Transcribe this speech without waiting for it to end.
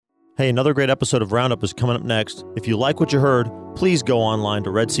Hey, another great episode of Roundup is coming up next. If you like what you heard, please go online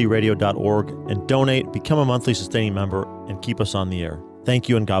to redsearadio.org and donate, become a monthly sustaining member, and keep us on the air. Thank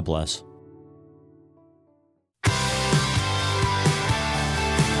you and God bless.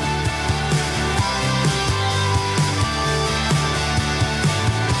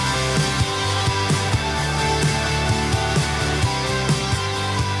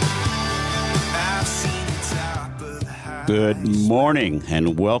 Good morning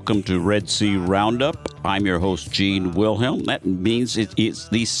and welcome to Red Sea Roundup. I'm your host, Gene Wilhelm. That means it is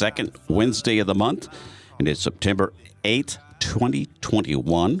the second Wednesday of the month, and it's September 8th,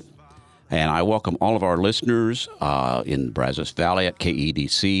 2021. And I welcome all of our listeners in Brazos Valley at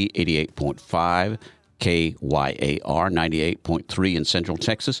KEDC 88.5, KYAR 98.3 in Central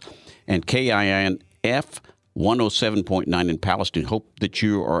Texas, and KINF 107.9 in Palestine. Hope that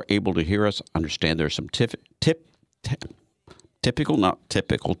you are able to hear us. Understand there's some technical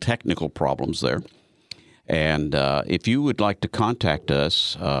problems there. And if you would like to contact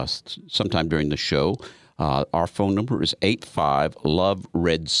us sometime during the show, our phone number is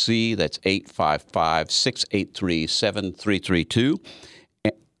 85-LOVE-RED-SEA. That's 855-683-7332.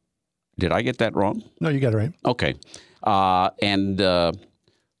 Did I get that wrong? No, you got it right. Okay. And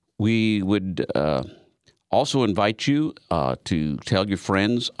we would also invite you to tell your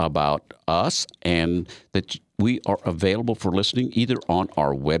friends about us and that we are available for listening either on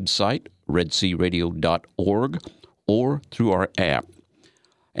our website, redsearadio.org, or through our app.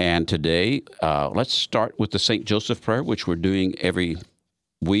 And today, let's start with the St. Joseph prayer, which we're doing every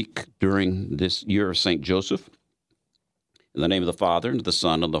week during this year of St. Joseph. In the name of the Father, and of the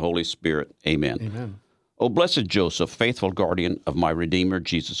Son, and of the Holy Spirit. Amen. Amen. O blessed Joseph, faithful guardian of my Redeemer,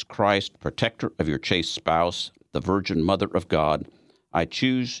 Jesus Christ, protector of your chaste spouse, the Virgin Mother of God, I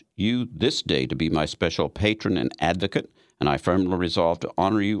choose you this day to be my special patron and advocate, and I firmly resolve to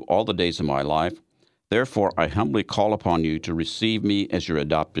honor you all the days of my life. Therefore, I humbly call upon you to receive me as your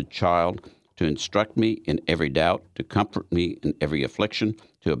adopted child, to instruct me in every doubt, to comfort me in every affliction,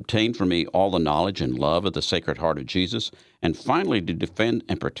 to obtain for me all the knowledge and love of the Sacred Heart of Jesus, and finally to defend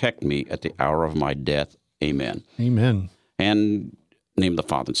and protect me at the hour of my death. Amen. Amen. And in the name of the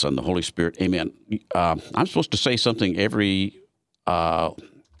Father, and Son, and the Holy Spirit. Amen. I'm supposed to say something every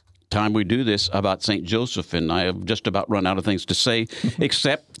time we do this about St. Joseph, and I have just about run out of things to say,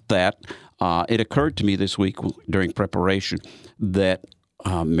 except that it occurred to me this week during preparation that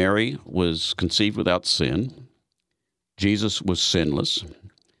Mary was conceived without sin. Jesus was sinless.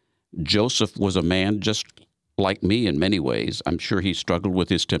 Joseph was a man just like me in many ways. I'm sure he struggled with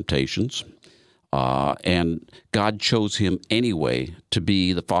his temptations. And God chose him anyway to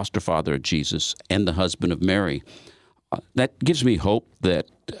be the foster father of Jesus and the husband of Mary. That gives me hope that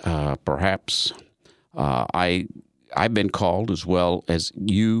perhaps I've been called as well as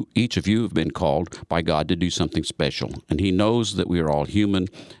you, each of you have been called by God to do something special. And he knows that we are all human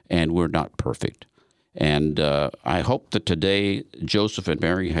and we're not perfect. And I hope that today Joseph and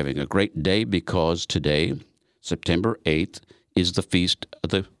Mary are having a great day because today, September 8th, is the feast of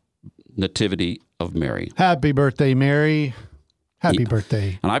the Nativity of Mary. Happy birthday, Mary. Happy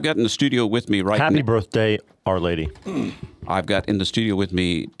birthday. And I've got in the studio with me right now. Happy birthday, Our Lady. I've got in the studio with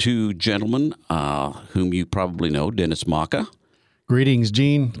me two gentlemen whom you probably know, Dennis Maka. Greetings,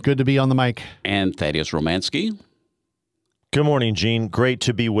 Gene. Good to be on the mic. And Thaddeus Romansky. Good morning, Gene. Great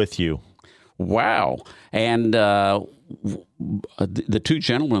to be with you. Wow. And the two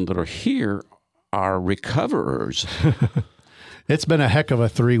gentlemen that are here are recoverers. It's been a heck of a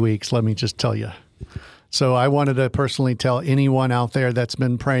 3 weeks, let me just tell you. So I wanted to personally tell anyone out there that's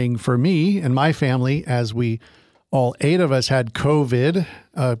been praying for me and my family as we, all 8 of us, had COVID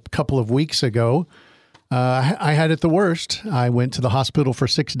a couple of weeks ago. I had it the worst. I went to the hospital for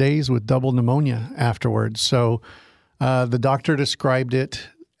 6 days with double pneumonia afterwards. So the doctor described it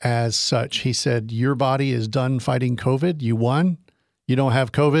as such. He said, your body is done fighting COVID. You won. You don't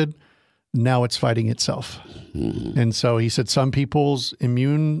have COVID. Now it's fighting itself. Mm-hmm. And so he said some people's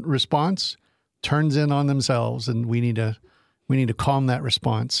immune response turns in on themselves, and we need to calm that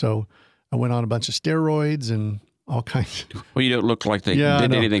response. So I went on a bunch of steroids and all kinds. Well, you don't look like they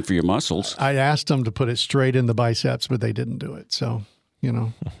did anything for your muscles. I asked them to put it straight in the biceps, but they didn't do it. So,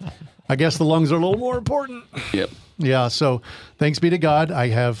 I guess the lungs are a little more important. Yep. Yeah. So thanks be to God. I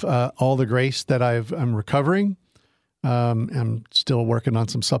have all the grace that I'm recovering. I'm still working on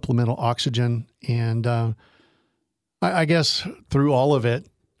some supplemental oxygen. And I guess through all of it,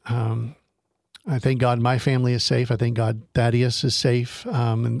 I thank God my family is safe. I thank God Thaddeus is safe,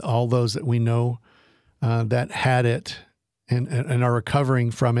 and all those that we know that had it and are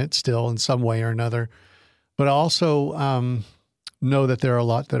recovering from it still in some way or another. But also know that there are a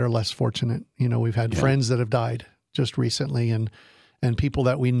lot that are less fortunate. You know, we've had friends that have died just recently, and people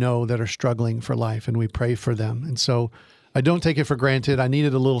that we know that are struggling for life, and we pray for them. And so I don't take it for granted. I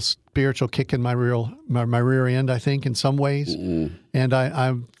needed a little spiritual kick in my rear end, I think, in some ways. Mm-hmm. And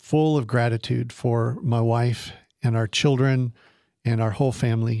I'm full of gratitude for my wife and our children and our whole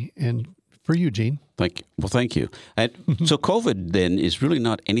family, and for you, Gene. Thank you. Well, thank you. And so COVID then is really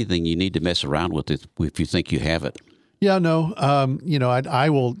not anything you need to mess around with if you think you have it. Yeah, no. You know, I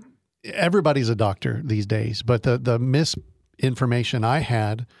will. Everybody's a doctor these days, but the misinformation I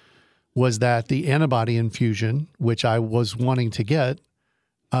had was that the antibody infusion, which I was wanting to get,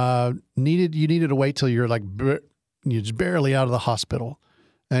 you needed to wait till you're like you're just barely out of the hospital,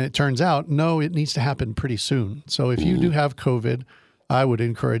 and it turns out no, it needs to happen pretty soon. So if you do have COVID, I would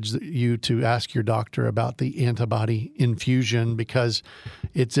encourage you to ask your doctor about the antibody infusion, because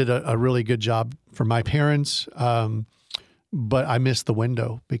it did a really good job for my parents. But I missed the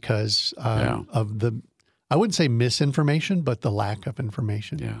window because of the, I wouldn't say misinformation, but the lack of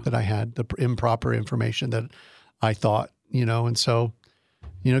information that I had, the improper information that I thought, you know, and so,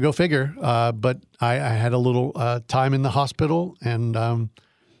 you know, go figure. But I had a little time in the hospital, and I'm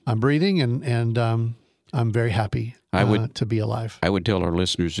breathing, and I'm very happy to be alive. I would tell our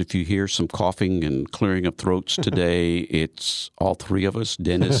listeners, if you hear some coughing and clearing of throats today, it's all three of us.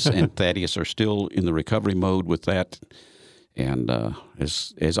 Dennis and Thaddeus are still in the recovery mode with that. And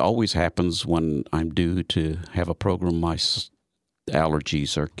as always happens when I'm due to have a program, my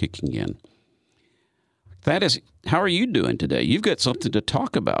allergies are kicking in. Thaddeus, how are you doing today? You've got something to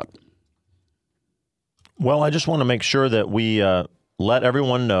talk about. Well, I just want to make sure that we let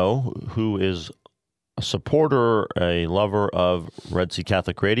everyone know who is a supporter, a lover of Red Sea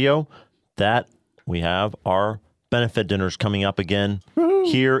Catholic Radio, that we have our benefit dinners coming up again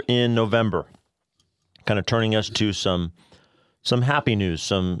here in November, kind of turning us to some happy news,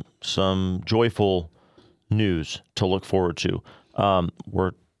 some joyful news to look forward to.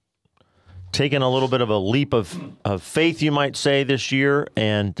 We're taking a little bit of a leap of faith, you might say, this year,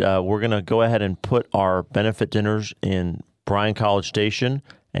 and we're going to go ahead and put our benefit dinners in Bryan College Station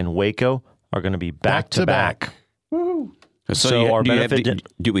and Waco are going to be back to back. So our benefit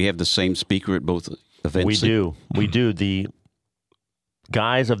do we have the same speaker at both events? We do. We do. The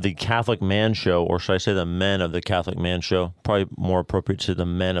guys of the Catholic Man Show, or should I say the men of the Catholic Man Show? Probably more appropriate to the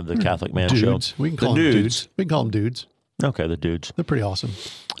men of the Catholic Man Show. We can call them dudes. We can call them dudes. Okay, the dudes. They're pretty awesome.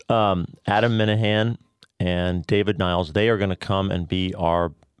 Adam Minahan and David Niles, they are going to come and be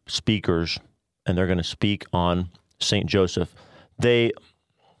our speakers, and they're going to speak on St. Joseph.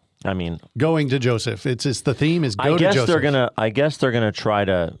 Going to Joseph. It's the theme is go to Joseph. I guess they're gonna try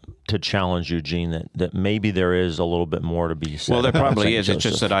to challenge you, Gene, that maybe there is a little bit more to be said. Well, there probably is. It's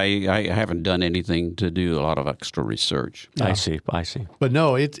just that I haven't done anything to do a lot of extra research. Yeah. I see. But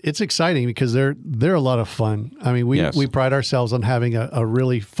no, it's exciting because they're a lot of fun. I mean, we pride ourselves on having a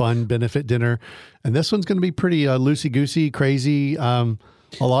really fun benefit dinner, and this one's going to be pretty loosey-goosey, crazy.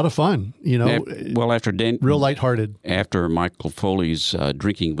 A lot of fun, you know. Well, real lighthearted. After Michael Foley's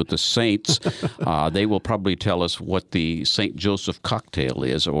drinking with the saints, they will probably tell us what the St. Joseph cocktail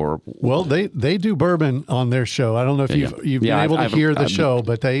is, or they do bourbon on their show. I don't know if you've been able to hear the show,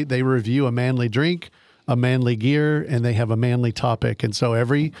 but they review a manly drink, a manly gear, and they have a manly topic. And so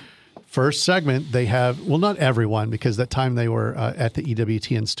every first segment they have, well, not everyone, because that time they were at the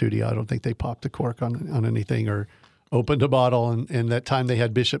EWTN studio, I don't think they popped a cork on anything or opened a bottle, and that time they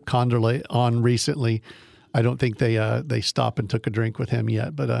had Bishop Conderle on recently. I don't think they stopped and took a drink with him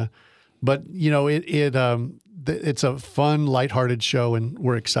yet, but you know it's a fun, lighthearted show, and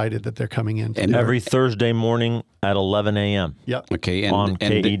we're excited that they're coming in. And every Thursday morning at 11 a.m. Yep. Okay. On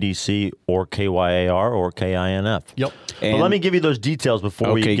KEDC or KYAR or KINF. Yep. But let me give you those details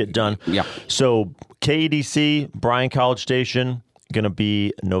before we get done. Yeah. So KEDC, Bryan College Station, going to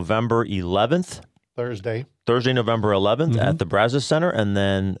be November 11th. Thursday, November 11th at the Brazos Center, and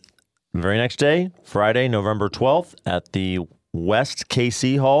then the very next day, Friday, November 12th at the West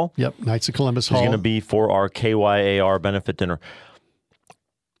KC Hall. Yep, Knights of Columbus Hall. It's going to be for our KYAR benefit dinner.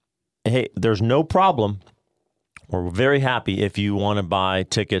 Hey, there's no problem. We're very happy if you want to buy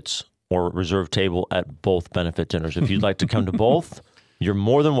tickets or reserve table at both benefit dinners. If you'd like to come to both, you're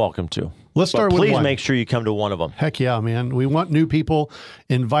more than welcome to. Let's start with one. Please make sure you come to one of them. Heck yeah, man. We want new people.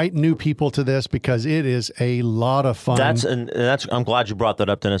 Invite new people to this because it is a lot of fun. I'm glad you brought that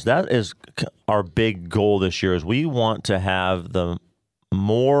up, Dennis. That is our big goal this year is we want to have the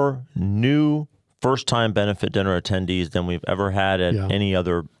more new first-time benefit dinner attendees than we've ever had at any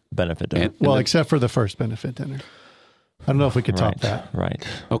other benefit dinner. Except for the first benefit dinner. I don't know if we could top that. Right.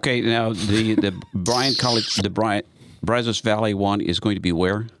 Okay, now the Bryan College, Brazos Valley one is going to be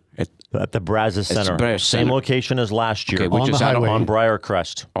where? At the Brazos Center. Brazos Same Center. location as last year. Okay, which On is the out highway. on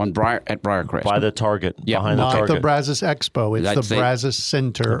Briarcrest. at Briarcrest. By the Target. Yeah. Behind the Not Target. the Brazos Expo. It's That's the it. Brazos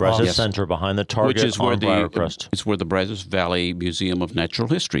Center. The Brazos off- Center behind the Target which is where on Briarcrest. it's where the Brazos Valley Museum of Natural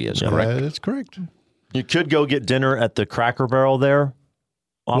History is, correct? That's correct. You could go get dinner at the Cracker Barrel there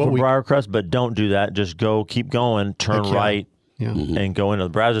off Well, of we- Briarcrest, but don't do that. Just keep going, turn Heck yeah. right, Yeah. and go into the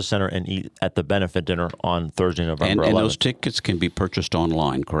Brazos Center and eat at the benefit dinner on Thursday, November And 11th. those tickets can be purchased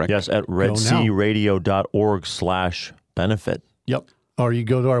online, correct? Yes, at redsearadio.org/benefit. Yep. Or you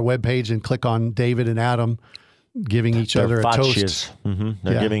go to our webpage and click on David and Adam giving each other a toast. Mm-hmm.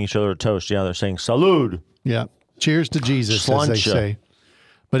 They're Yeah. giving each other a toast. Yeah, they're saying salud. Yeah. Cheers to Jesus, as they Sláinte. say.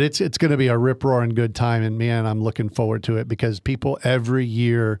 But it's going to be a rip-roaring good time, and man, I'm looking forward to it because people every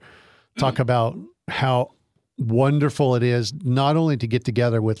year talk about how wonderful it is not only to get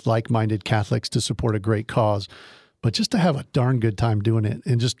together with like-minded Catholics to support a great cause, but just to have a darn good time doing it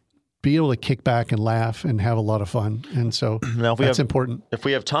and just be able to kick back and laugh and have a lot of fun. And so Now, if we that's have- important. If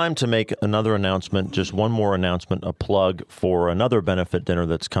we have time to make another announcement, just one more announcement, a plug for another benefit dinner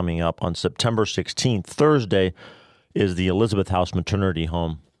that's coming up on September 16th, Thursday, is the Elizabeth House Maternity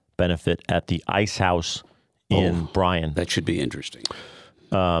Home benefit at the Ice House in Bryan. That should be interesting.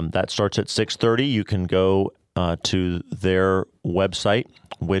 That starts at 6:30. You can go to their website,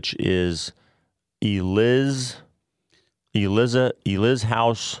 which is elizhouse.org.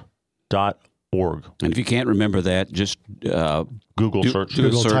 And if you can't remember that, just Google do search. a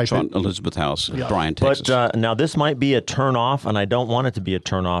Google search type on it. Elizabeth House, Bryan, Texas. But now this might be a turn off, and I don't want it to be a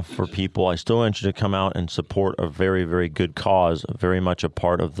turn off for people. I still want you to come out and support a very, very good cause, very much a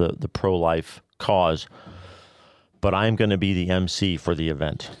part of the pro-life cause. But I'm going to be the MC for the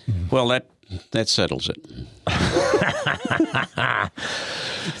event. Well, that settles it.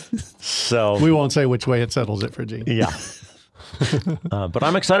 So We won't say which way it settles it for Gene. yeah. But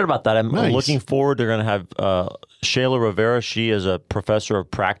I'm excited about that. I'm Nice. looking forward. They're going to have Shayla Rivera. She is a professor of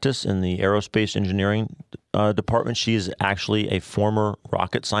practice in the aerospace engineering department. She is actually a former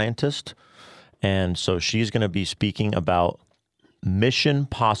rocket scientist. And so she's going to be speaking about Mission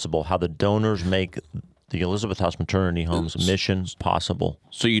Possible, how the donors make the Elizabeth House Maternity Home's mission possible.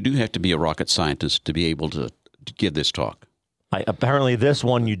 So you do have to be a rocket scientist to be able to give this talk. Apparently this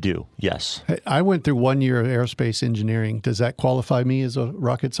one you do, yes. Hey, I went through 1 year of aerospace engineering. Does that qualify me as a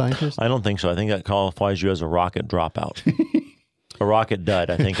rocket scientist? I don't think so. I think that qualifies you as a rocket dropout. A rocket dud,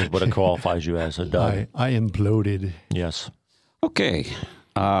 I think, is what it qualifies you as, a dud. I imploded. Yes. Okay.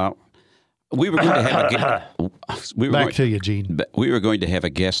 We were going to have a guest. Back to you, Gene. We were going to have a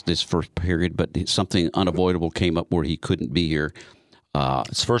guest this first period, but something unavoidable came up where he couldn't be here.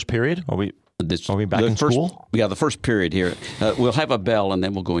 It's first period? Are we back the in first, school? Yeah, the first period here. We'll have a bell, and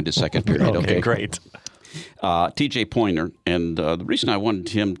then we'll go into second period. Okay, great. T.J. Pointer, and the reason I wanted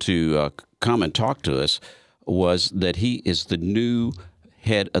him to come and talk to us was that he is the new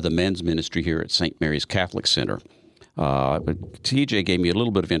head of the men's ministry here at St. Mary's Catholic Center. TJ gave me a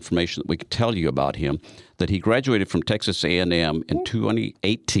little bit of information that we could tell you about him, that he graduated from Texas A&M in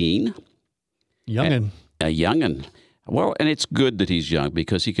 2018. Youngin'. A youngin'. Well, and it's good that he's young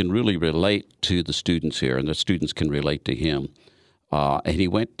because he can really relate to the students here, and the students can relate to him. And he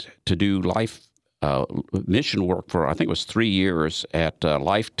went to do life mission work for, I think it was 3 years at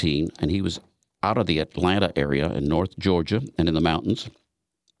Life Teen, and he was out of the Atlanta area in North Georgia and in the mountains.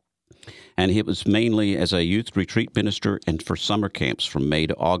 And he was mainly as a youth retreat minister and for summer camps from May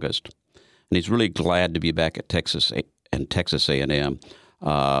to August. And he's really glad to be back at Texas and Texas A&M.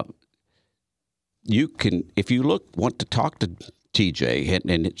 You can, if you want to talk to TJ,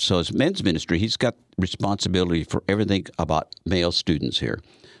 and so as men's ministry, he's got responsibility for everything about male students here.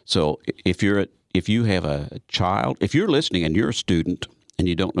 So if you have a child, if you're listening and you're a student and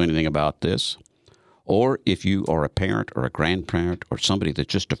you don't know anything about this, or if you are a parent or a grandparent or somebody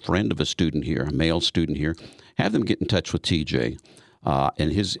that's just a friend of a student here, a male student here, have them get in touch with TJ.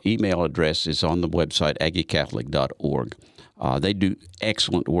 And his email address is on the website, aggiecatholic.org. They do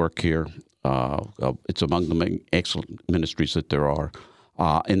excellent work here. It's among the excellent ministries that there are.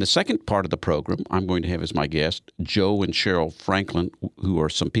 In the second part of the program, I'm going to have as my guest Joe and Cheryl Franklin, who are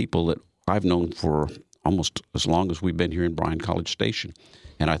some people that I've known for almost as long as we've been here in Bryan College Station.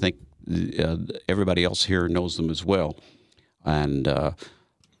 And I think everybody else here knows them as well. And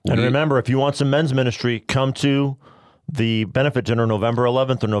remember, if you want some men's ministry, come to the benefit dinner November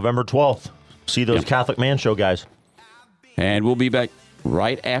 11th or November 12th. See those Catholic Man Show guys. And we'll be back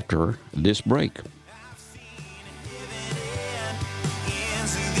right after this break.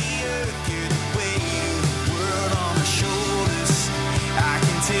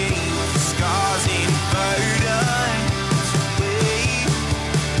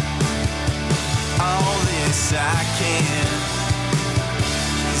 as I can,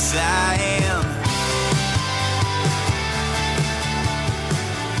 as I am.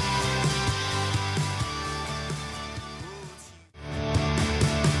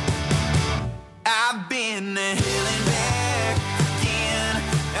 I've been to hell and back again.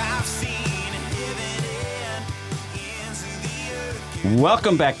 I've seen heaven and into the earth.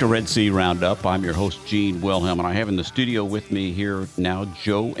 Welcome back to Red Sea Roundup. I'm your host, Gene Wilhelm, and I have in the studio with me here now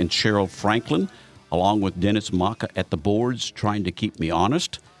Joe and Cheryl Franklin, along with Dennis Maka at the boards, trying to keep me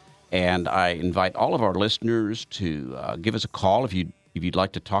honest. And I invite all of our listeners to give us a call if you'd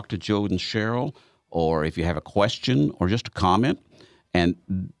like to talk to Joe and Cheryl, or if you have a question or just a comment. And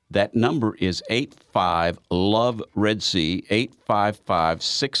that number is 85-LOVE-RED-SEA,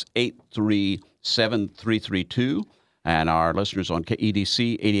 855-683-7332. And our listeners on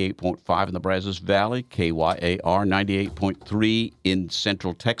KEDC 88.5 in the Brazos Valley, KYAR 98.3 in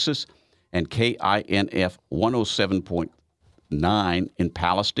Central Texas, and KINF 107.9 in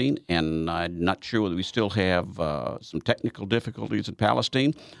Palestine. And I'm not sure whether we still have some technical difficulties in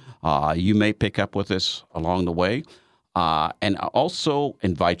Palestine. You may pick up with us along the way. And I also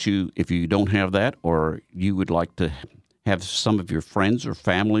invite you, if you don't have that, or you would like to have some of your friends or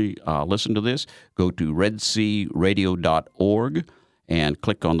family listen to this, go to redsearadio.org and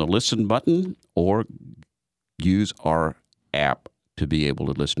click on the listen button, or use our app to be able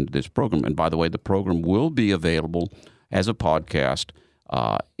to listen to this program. And by the way, the program will be available as a podcast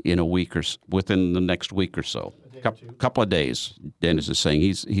in a week or within the next week or so. Couple of days. Dennis is saying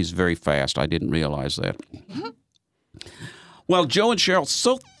he's very fast. I didn't realize that. Well, Joe and Cheryl,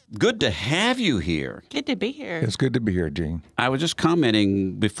 so good to have you here. Good to be here. It's good to be here, Gene. I was just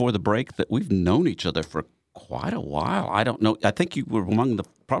commenting before the break that we've known each other for quite a while. I don't know. I think you were among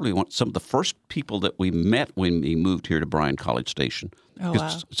some of the first people that we met when we moved here to Bryan College Station. Oh,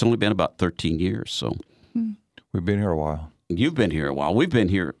 wow. It's only been about 13 years. So We've been here a while. You've been here a while. We've been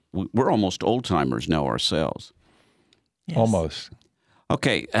here. We're almost old timers now ourselves. Yes. Almost.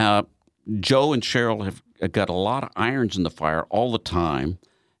 Okay. Joe and Cheryl have got a lot of irons in the fire all the time,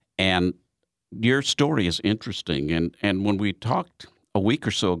 and your story is interesting. And when we talked a week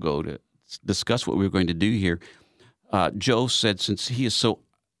or so ago to discuss what we were going to do here, Joe said since he is so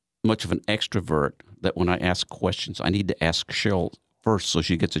much of an extrovert that when I ask questions, I need to ask Cheryl first so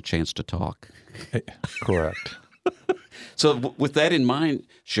she gets a chance to talk. Correct. So with that in mind,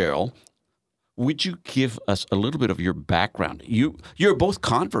 Cheryl, would you give us a little bit of your background? You're both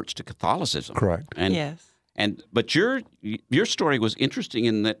converts to Catholicism. Correct. And, Yes. But your story was interesting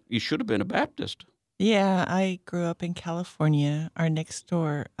in that you should have been a Baptist. Yeah, I grew up in California. Our next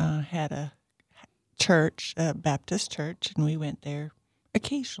door had a church, a Baptist church, and we went there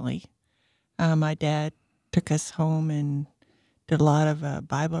occasionally. My dad took us home and did a lot of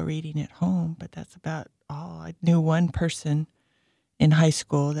Bible reading at home, but that's about all. I knew one person in high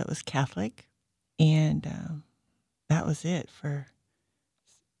school that was Catholic, and that was it for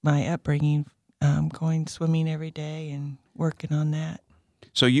my upbringing. Going swimming every day and working on that.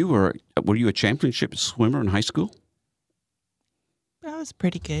 So were you a championship swimmer in high school? That was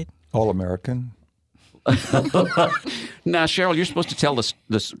pretty good. All-American. Now, Cheryl, you're supposed to tell this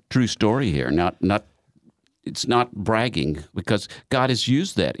true story here. It's not bragging, because God has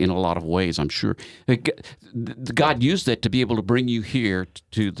used that in a lot of ways, I'm sure. God used that to be able to bring you here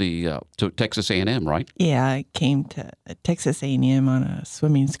to Texas A&M, right? Yeah, I came to Texas A&M on a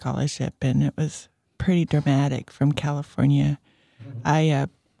swimming scholarship, and it was pretty dramatic from California. I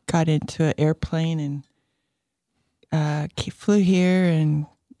got into an airplane and flew here and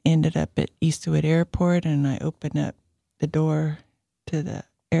ended up at Eastwood Airport, and I opened up the door to the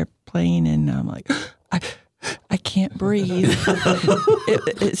airplane, and I'm like, I can't breathe.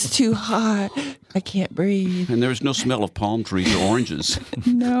 It's too hot. I can't breathe. And there was no smell of palm trees or oranges.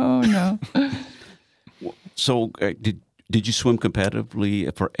 No. So did you swim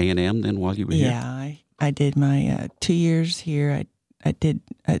competitively for A&M then while you were here? Yeah, I did my 2 years here. I did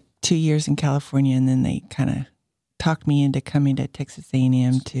 2 years in California, and then they kind of talked me into coming to Texas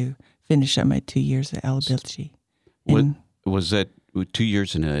A&M to finish up my 2 years at eligibility. Was that 2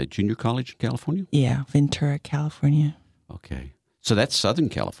 years in a junior college in California? Yeah, Ventura, California. Okay. So that's Southern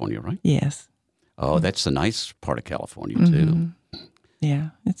California, right? Yes. Oh, that's the nice part of California, too. Mm-hmm.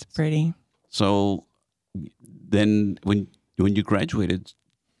 Yeah, it's pretty. So then when you graduated,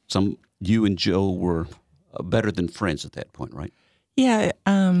 you and Joe were better than friends at that point, right? Yeah,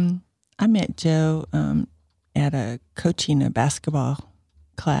 I met Joe at coaching a basketball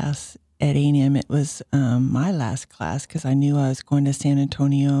class at A&M. It was my last class because I knew I was going to San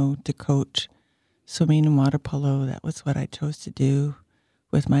Antonio to coach swimming and water polo. That was what I chose to do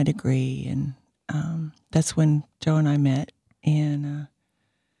with my degree. And that's when Joe and I met, and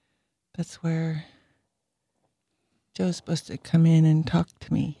that's where Joe's supposed to come in and talk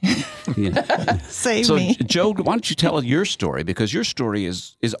to me, Yeah. save So, me. Joe, why don't you tell your story? Because your story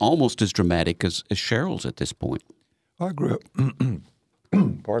is almost as dramatic as Cheryl's at this point. I grew up,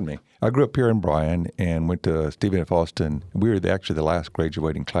 pardon me. I grew up here in Bryan and went to Stephen F. Austin. We were actually the last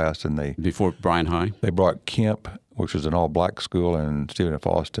graduating class, and Before Bryan High? they brought Kemp, which was an all-black school, and Stephen F.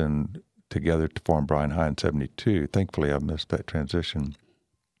 Austin together to form Bryan High in '72. Thankfully, I missed that transition.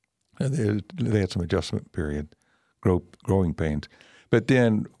 And they had some adjustment period, growing pains. But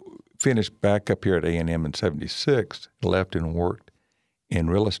then finished back up here at A&M in '76, left and worked in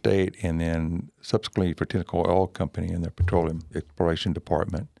real estate, and then subsequently for Tenneco Oil Company in their petroleum exploration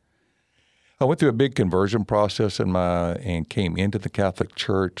department. I went through a big conversion process and came into the Catholic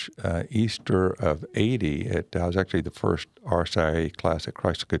Church Easter of '80. I was actually the first RCIA class at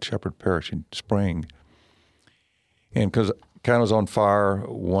Christ the Good Shepherd Parish in Spring. And because kind of was on fire,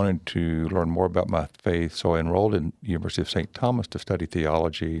 wanted to learn more about my faith, so I enrolled in University of St. Thomas to study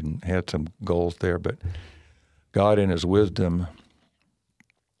theology and had some goals there. But God in his wisdom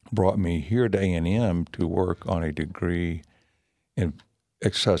brought me here to A&M to work on a degree in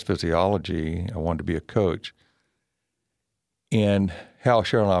exercise physiology. I wanted to be a coach. And how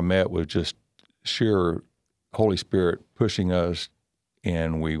Cheryl and I met was just sheer Holy Spirit pushing us,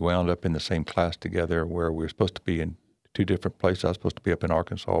 and we wound up in the same class together where we were supposed to be in two different places. I was supposed to be up in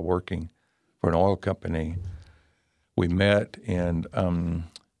Arkansas working for an oil company. We met, and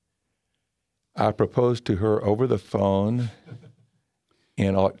I proposed to her over the phone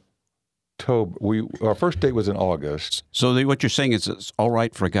in October. Our first date was in August. So what you're saying is it's all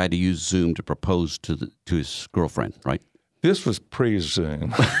right for a guy to use Zoom to propose to his girlfriend, right? This was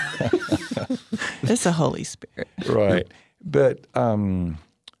pre-Zoom. It's the Holy Spirit. Right. But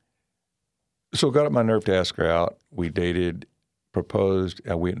so got up my nerve to ask her out. We dated, proposed.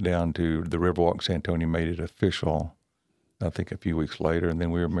 I went down to the Riverwalk San Antonio, made it official, I think a few weeks later. And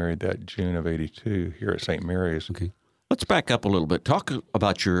then we were married that June of '82 here at St. Mary's. Okay. Let's back up a little bit. Talk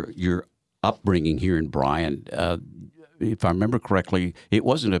about your upbringing here in Bryan. If I remember correctly, it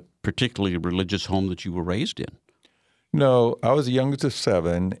wasn't a particularly religious home that you were raised in. No, I was the youngest of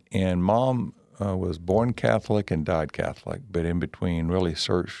seven, and Mom was born Catholic and died Catholic, but in between really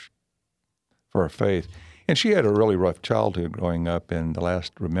searched for her faith. And she had a really rough childhood growing up, and the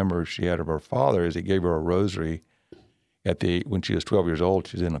last remember she had of her father is he gave her a rosary when she was 12 years old.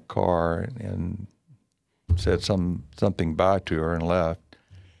 She was in a car and said something bye to her and left.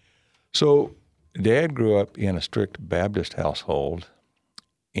 So Dad grew up in a strict Baptist household,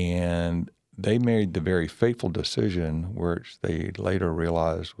 and they made the very fateful decision, which they later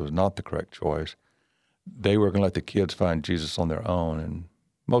realized was not the correct choice. They were going to let the kids find Jesus on their own, and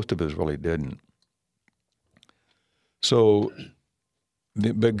most of us really didn't. So,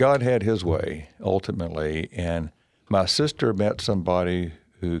 but God had his way, ultimately, and my sister met somebody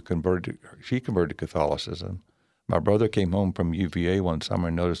who converted to Catholicism. My brother came home from UVA one summer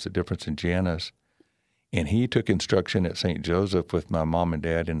and noticed the difference in Janice, and he took instruction at St. Joseph with my mom and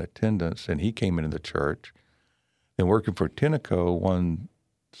dad in attendance, and he came into the church. Then working for Tenneco one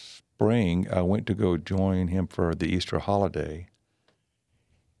spring, I went to go join him for the Easter holiday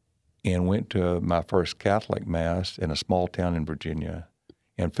and went to my first Catholic Mass in a small town in Virginia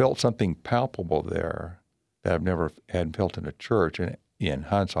and felt something palpable there that I've never had felt in a church. And in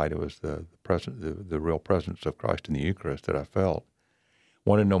hindsight, it was the real presence of Christ in the Eucharist that I felt.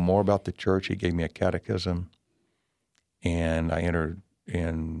 Wanted to know more about the church. He gave me a catechism, and I entered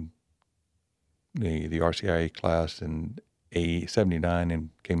in the RCIA class in '79 and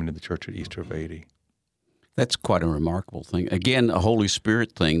came into the church at Easter of '80. That's quite a remarkable thing. Again, a Holy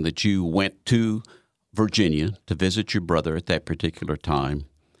Spirit thing that you went to Virginia to visit your brother at that particular time,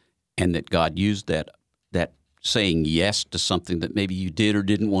 and that God used that saying yes to something that maybe you did or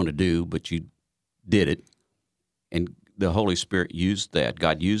didn't want to do, but you did it, and the Holy Spirit used that.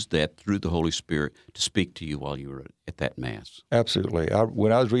 God used that through the Holy Spirit to speak to you while you were at that Mass. Absolutely.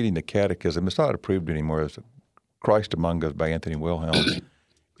 When I was reading the Catechism, it's not approved anymore. It's Christ Among Us by Anthony Wilhelm.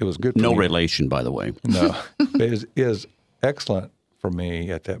 It was good for No me. relation, by the way. No. It is excellent for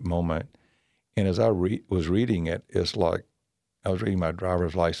me at that moment. And as I was reading it, it's like I was reading my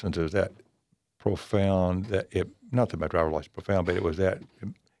driver's license. It was that profound, not that my driver's license was profound, but it was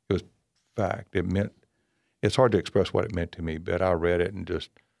fact. It meant, it's hard to express what it meant to me, but I read it and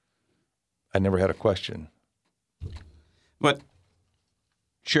I never had a question. But,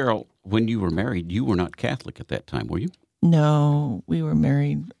 Cheryl, when you were married, you were not Catholic at that time, were you? No, we were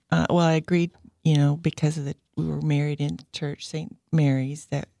married. Well, I agreed, because we were married in church, St. Mary's,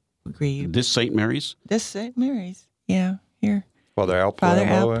 that grieved. This St. Mary's? This St. Mary's, yeah, here. Father Al Father Al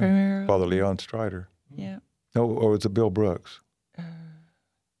Palermo and Palermo. Father Leon Strider. Yeah. No, or was it Bill Brooks?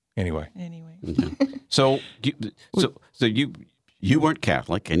 Anyway. Anyway. So you weren't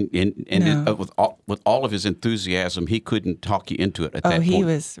Catholic, and No. with all of his enthusiasm, he couldn't talk you into it at that point. He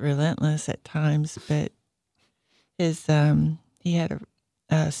was relentless at times, but his he had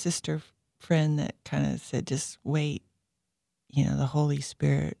a sister friend that kind of said, "Just wait, the Holy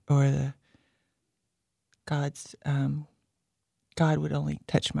Spirit or the God would only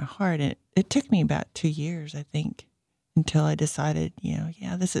touch my heart." And it took me about 2 years, I think, until I decided,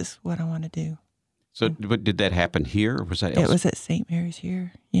 this is what I want to do. So, but did that happen here, or was that It elsewhere? was at St. Mary's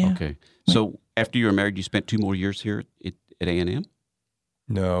here. Yeah. Okay. So after you were married, you spent 2 more years here at A&M?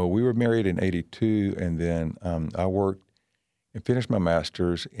 No, we were married in 82, and then I worked and finished my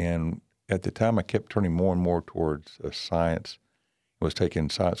master's. And at the time, I kept turning more and more towards science. I was taking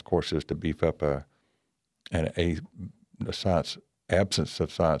science courses to beef up a science absence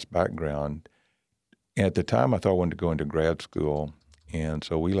of science background. And at the time, I thought I wanted to go into grad school, and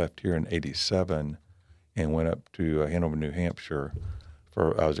so we left here in 87 and went up to Hanover, New Hampshire.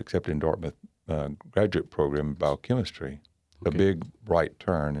 I was accepted in Dartmouth graduate program in biochemistry. A big right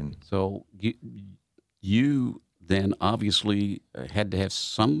turn. And So you then obviously had to have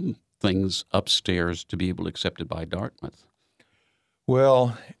some things upstairs to be able to be accepted by Dartmouth.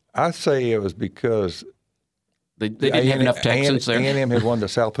 well, I say it was because They didn't have enough Texans there? A&M had won the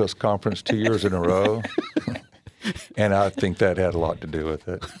Southwest Conference 2 years in a row, and I think that had a lot to do with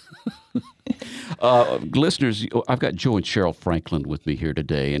it. Listeners, I've got Joe and Cheryl Franklin with me here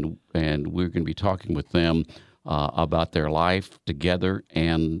today, and we're going to be talking with them about their life together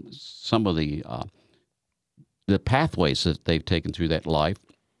and some of the pathways that they've taken through that life.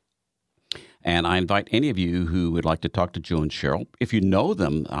 And I invite any of you who would like to talk to Joe and Cheryl. If you know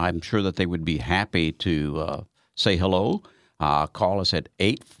them, I'm sure that they would be happy to say hello. Call us at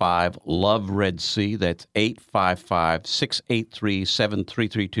 85-LOVE-RED-C. That's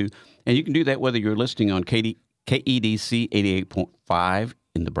 855-683-7332. And you can do that whether you're listening on KEDC 88.5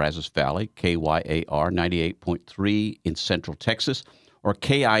 in the Brazos Valley, KYAR 98.3 in Central Texas, or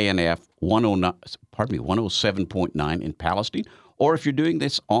KINF 107.9 in Palestine. Or if you're doing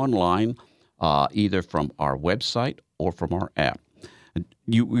this online, either from our website or from our app.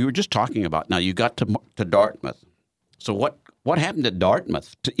 We were just talking about, now you got to Dartmouth. So what happened at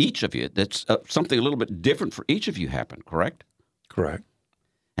Dartmouth to each of you? That's something a little bit different for each of you happened, correct? Correct.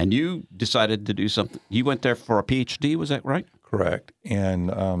 And you decided to do something. You went there for a PhD, was that right? Correct.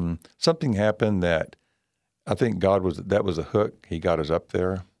 And something happened that I think that was a hook. He got us up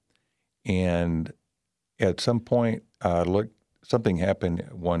there. And at some point, something happened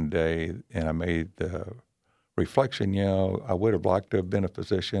one day, and I made the reflection, I would have liked to have been a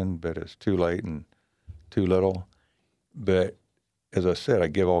physician, but it's too late and too little. But as I said, I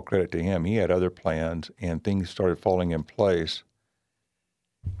give all credit to him. He had other plans, and things started falling in place.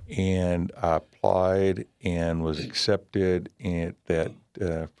 And I applied and was accepted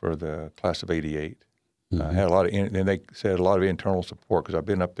for the class of '88. Mm-hmm. I had and they said a lot of internal support because I've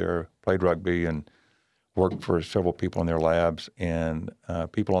been up there, played rugby, and worked for several people in their labs and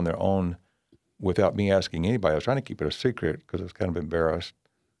people on their own without me asking anybody. I was trying to keep it a secret because I was kind of embarrassed.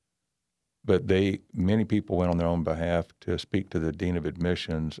 But many people went on their own behalf to speak to the dean of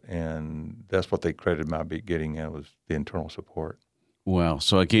admissions, and that's what they credited my getting at was the internal support. Well,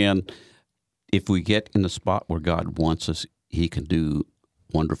 so again, if we get in the spot where God wants us, he can do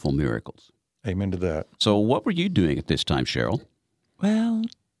wonderful miracles. Amen to that. So what were you doing at this time, Cheryl? Well,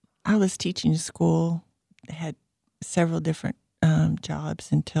 I was teaching school, had several different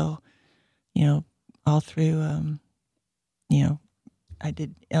jobs until, all through, I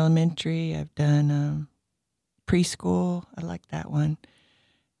did elementary, I've done preschool, I like that one,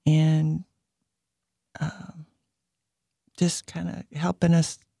 and just kind of helping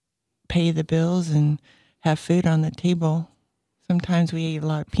us pay the bills and have food on the table. Sometimes we ate a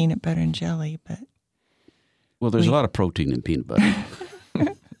lot of peanut butter and jelly, but... Well, there's a lot of protein in peanut butter.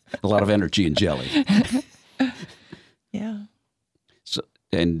 A lot of energy in jelly. Yeah. So,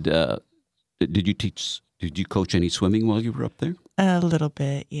 and did you coach any swimming while you were up there? A little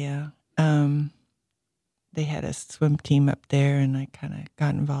bit, yeah. They had a swim team up there, and I kind of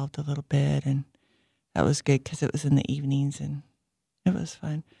got involved a little bit, and that was good because it was in the evenings, and it was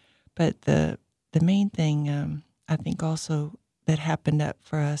fun. But the main thing I think also that happened up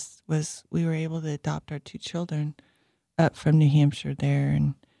for us was we were able to adopt our 2 children up from New Hampshire there,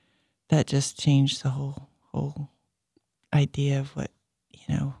 and that just changed the whole idea of what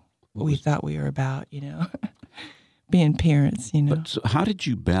we thought we were about, being parents, you know. But so how did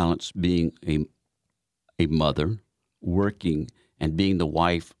you balance being a mother, working, and being the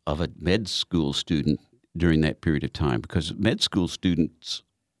wife of a med school student during that period of time? Because med school students'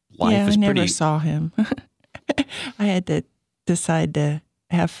 life yeah, is I never pretty. saw him. I had to decide to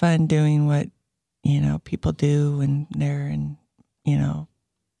have fun doing what, people do when they're in,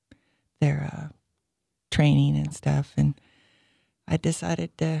 their training and stuff. And I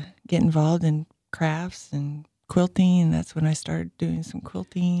decided to get involved in crafts and quilting, and that's when I started doing some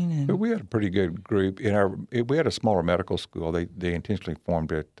quilting. And But we had a pretty good group. We had a smaller medical school. They intentionally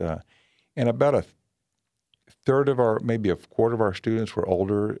formed it, and about a third of maybe a quarter of our students were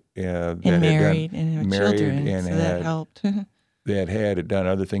older and married and had children, and so that helped. they had done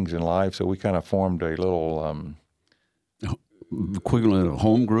other things in life. So we kind of formed a little. Equivalent of a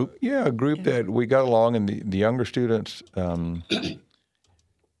home group? Yeah, a group that we got along, and the younger students,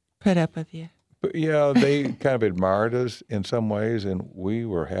 Put up with you. but yeah, they kind of admired us in some ways, and we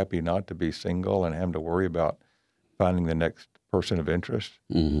were happy not to be single and having to worry about finding the next person of interest.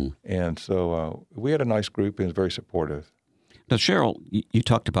 Mm-hmm. And so we had a nice group and it was very supportive. Now, Cheryl, you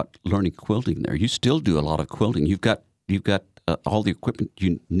talked about learning quilting there. You still do a lot of quilting. You've got all the equipment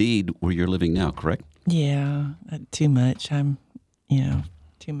you need where you're living now, correct? Yeah, too much. I'm,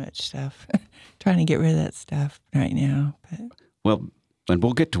 too much stuff. Trying to get rid of that stuff right now. But Well, and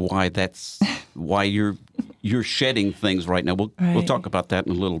we'll get to why you're shedding things right now. We'll Right. talk about that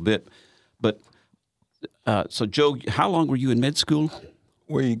in a little bit. But so, Joe, how long were you in med school?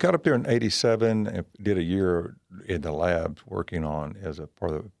 We got up there in '87 and did a year in the labs working on as a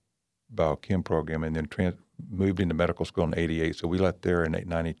part of the biochem program, and then moved into medical school in '88. So we left there in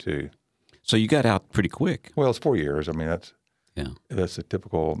 '92. So you got out pretty quick. Well, it's 4 years. I mean, that's a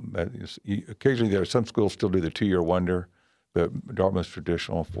typical. Occasionally, there are some schools still do the 2-year wonder, but Dartmouth's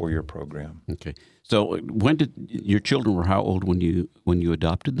traditional 4-year program. Okay. So when did your children were how old when you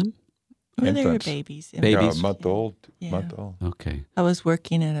adopted them? well, they were Infants. babies. Babies. Yeah, a month old. Yeah. Okay. I was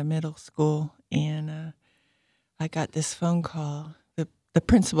working at a middle school, and I got this phone call. The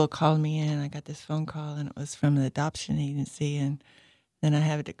principal called me in. I got this phone call, and it was from the adoption agency. And then I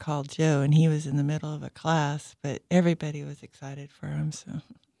had to call Joe, and he was in the middle of a class, but everybody was excited for him. So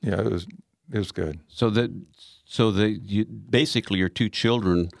Yeah, it was good. So basically your two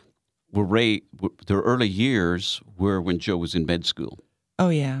children were their early years were when Joe was in med school. oh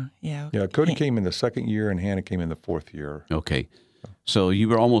yeah. Yeah, Cody came in the second year and Hannah came in the fourth year. Okay. So you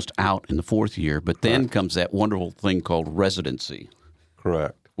were almost out in the fourth year, but then comes that wonderful thing called residency,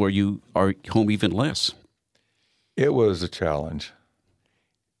 Correct. where you are home even less. It was a challenge.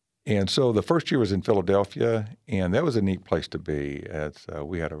 And so the first year was in Philadelphia, and that was a neat place to be.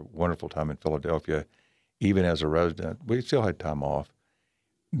 We had a wonderful time in Philadelphia, even as a resident. We still had time off.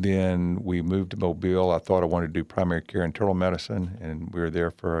 Then we moved to Mobile. I thought I wanted to do primary care internal medicine, and we were there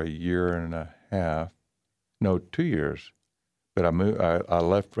for 2 years. But I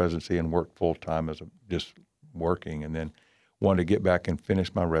left residency and worked full-time as just working, and then wanted to get back and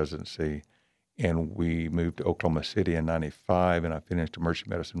finish my residency. And we moved to Oklahoma City in '95, and I finished emergency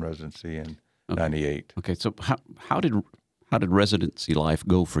medicine residency in '98. Okay, so how did residency life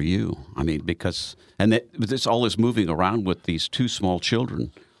go for you? I mean, this all is moving around with these two small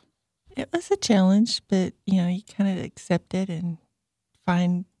children. it was a challenge, but you kind of accept it and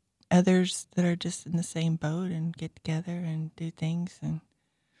find others that are just in the same boat and get together and do things. And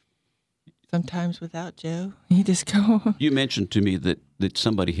sometimes without Joe, you just go. You mentioned to me that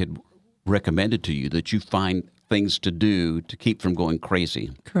somebody had recommended to you that you find things to do to keep from going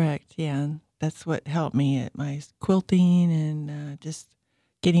crazy. Correct, yeah. And that's what helped me at my quilting and just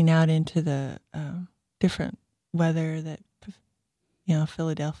getting out into the different weather that,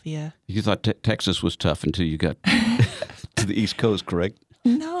 Philadelphia. You thought Texas was tough until you got to the East Coast, correct?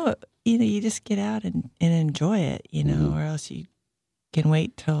 No, you just get out and enjoy it, Mm-hmm. or else you can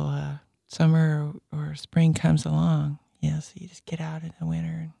wait till summer or spring comes along. So you just get out in the winter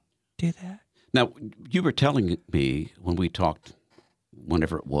and do that. Now, you were telling me when we talked,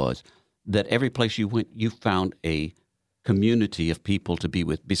 whenever it was, that every place you went, you found a community of people to be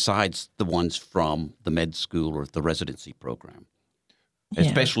with besides the ones from the med school or the residency program, Yeah.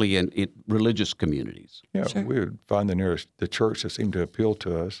 especially in religious communities. Yeah, Sure. we would find the church that seemed to appeal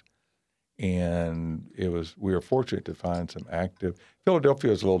to us, and we were fortunate to find some active.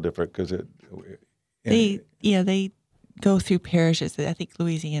 Philadelphia is a little different because They go through parishes. I think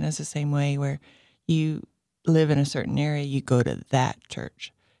Louisiana is the same way, where you live in a certain area, you go to that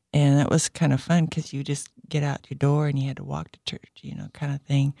church. And that was kind of fun because you just get out your door and you had to walk to church, kind of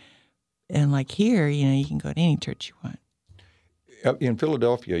thing. And like here, you can go to any church you want. In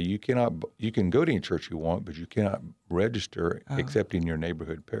Philadelphia, you can go to any church you want, but you cannot register except in your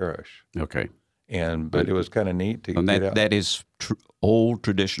neighborhood parish. Okay. But it was kind of neat to And get out. that is old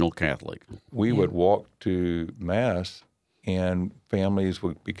traditional Catholic. We would walk to Mass, and families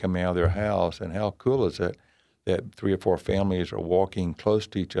would be coming out of their house. And how cool is it that 3 or 4 families are walking close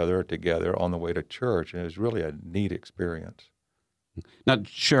to each other together on the way to church? And it was really a neat experience. Now,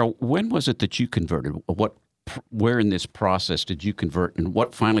 Cheryl, when was it that you converted? Where in this process did you convert, and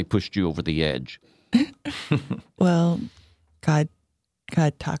what finally pushed you over the edge? Well, God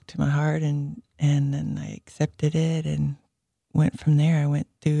talked to my heart, and then I accepted it and went from there. I went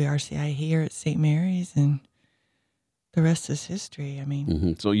through RCI here at St. Mary's, and the rest is history. I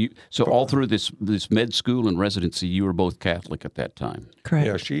mean, So all through this med school and residency, you were both Catholic at that time. correct.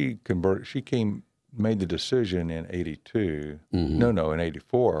 Yeah, she converted. She made the decision in 82. No, in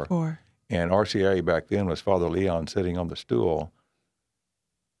 84. 4. And RCA back then was Father Leon sitting on the stool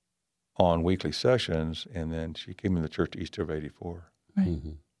on weekly sessions, and then she came in the church Easter of 84. Right.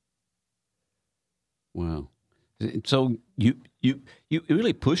 Mm-hmm. Wow. So you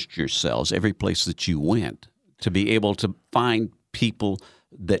really pushed yourselves every place that you went to be able to find people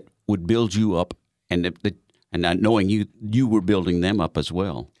that would build you up, and not knowing you were building them up as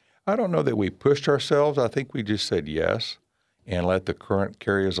well. I don't know that we pushed ourselves. I think we just said yes and let the current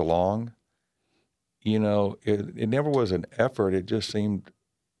carry us along. You know, it never was an effort. It just seemed,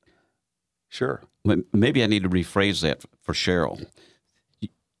 sure. Maybe I need to rephrase that for Cheryl.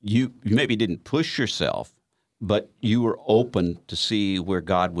 You maybe didn't push yourself, but you were open to see where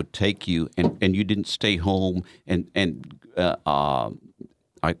God would take you, and you didn't stay home and I'm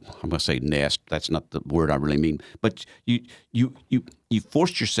going to say nest. That's not the word I really mean. But you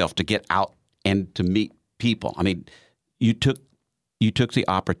forced yourself to get out and to meet people. I mean, you took the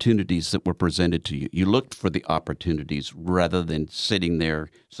opportunities that were presented to you. You looked for the opportunities rather than sitting there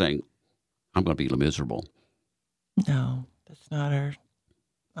saying, "I'm going to be miserable." No, that's not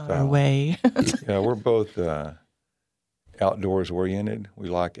our way. Yeah, we're both outdoors oriented. We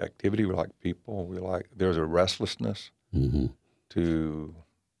like activity. We like people. There's a restlessness to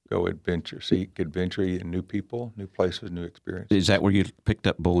go seek adventure in new people, new places, new experiences. Is that where you picked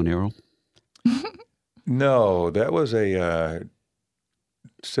up bow and arrow? No, that was a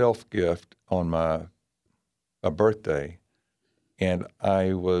self-gift on a birthday. And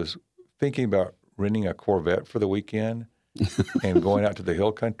I was thinking about renting a Corvette for the weekend and going out to the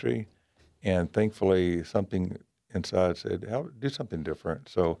hill country. And thankfully, something inside said, do something different.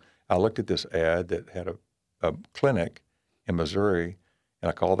 So I looked at this ad that had a clinic in Missouri, and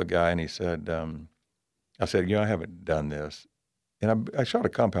I called the guy, and he said, I said, I haven't done this. And I shot a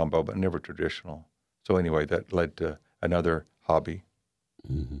compound bow, but never traditional. So anyway, that led to another hobby.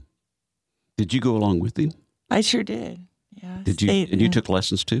 Mm-hmm. Did you go along with him? I sure did. Yeah. Did you? And you took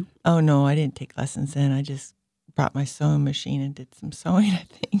lessons too? Oh no, I didn't take lessons then. I just brought my sewing machine and did some sewing, I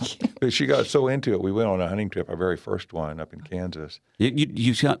think. But she got so into it. We went on a hunting trip, our very first one up in Kansas.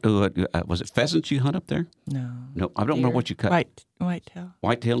 You shot, was it pheasants you hunt up there? No. No, I don't remember what you cut. Whitetail.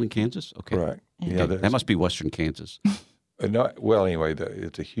 Whitetail in Kansas? Okay. Correct. Yeah. Okay. That must be western Kansas. Anyway,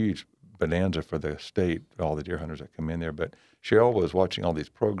 it's a huge bonanza for the state, all the deer hunters that come in there. But Cheryl was watching all these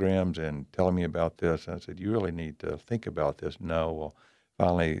programs and telling me about this. And I said, you really need to think about this. No. Well,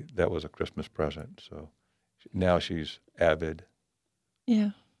 finally, that was a Christmas present. So now she's avid.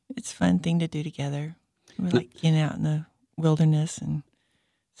 Yeah. It's a fun thing to do together. We like getting out in the wilderness and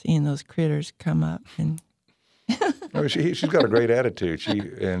seeing those critters come up. And she's got a great attitude.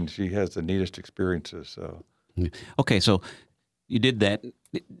 She has the neatest experiences. So. Okay, so you did that.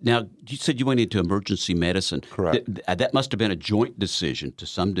 Now, you said you went into emergency medicine. Correct. That must have been a joint decision to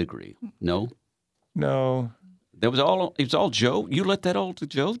some degree. No? No. It was all Joe? You let that all to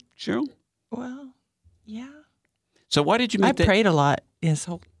Joe, Cheryl? well, yeah. So why did you make I prayed a lot this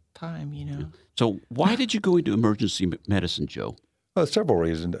whole time, So why did you go into emergency medicine, Joe? Well, several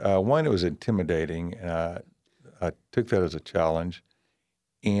reasons. One, it was intimidating. I took that as a challenge.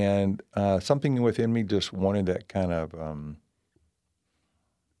 And something within me just wanted that kind of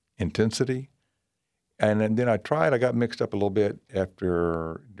intensity. And then I got mixed up a little bit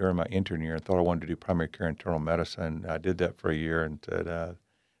during my intern year and thought I wanted to do primary care internal medicine. I did that for a year and said,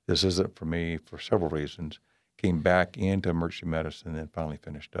 this isn't for me for several reasons. Came back into emergency medicine and then finally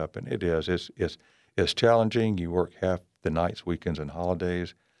finished up. And it is. It's challenging. You work half the nights, weekends, and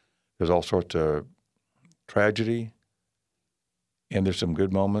holidays. There's all sorts of tragedy. And there's some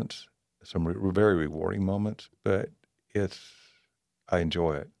good moments, some very rewarding moments, but I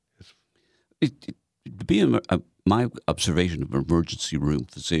enjoy it. My observation of an emergency room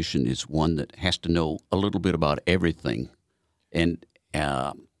physician is one that has to know a little bit about everything and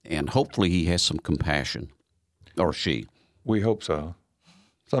hopefully he has some compassion, or she. We hope so.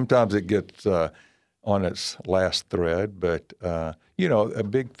 Sometimes it gets on its last thread, but a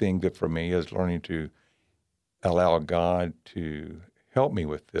big thing that for me is learning to allow God to help me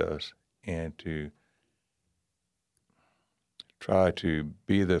with this and to try to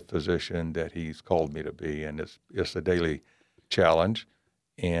be the physician that He's called me to be. And it's a daily challenge,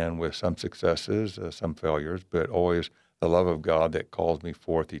 and with some successes, some failures, but always the love of God that calls me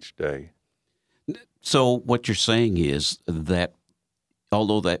forth each day. So what you're saying is that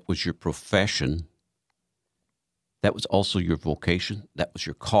although that was your profession, that was also your vocation, that was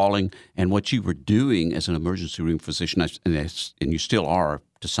your calling, and what you were doing as an emergency room physician, and you still are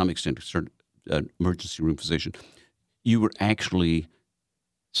to some extent an emergency room physician, you were actually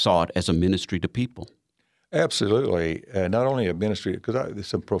saw it as a ministry to people. Absolutely. Not only a ministry, because there's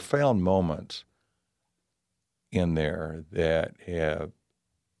some profound moments in there that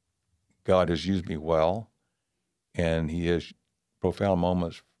God has used me well, and He has profound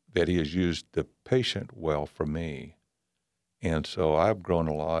moments that He has used the patient well for me. And so I've grown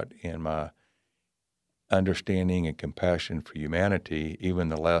a lot in my understanding and compassion for humanity, even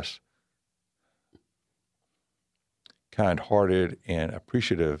the less kind-hearted and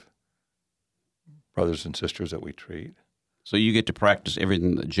appreciative brothers and sisters that we treat. So you get to practice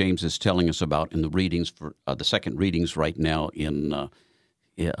everything that James is telling us about in the readings for the second readings right now in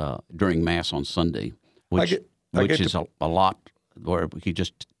during Mass on Sunday, which is a lot. Where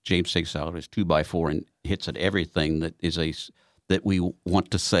James takes out his 2x4 and hits at everything that we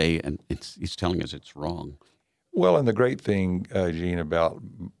want to say, and he's telling us it's wrong. Well, and the great thing, Gene, about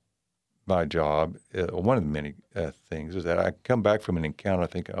my job, one of the many things, is that I come back from an encounter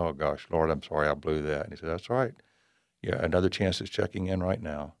thinking, "Oh gosh, Lord, I'm sorry, I blew that." And He said, "That's all right. Yeah, another chance is checking in right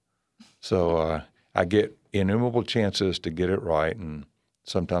now." So I get innumerable chances to get it right, and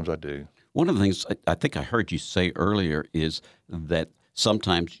sometimes I do. One of the things I think I heard you say earlier is that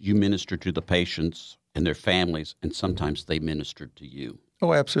sometimes you minister to the patients and their families, and sometimes they minister to you.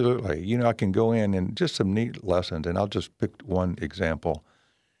 Oh, absolutely. I can go in and just some neat lessons, and I'll just pick one example.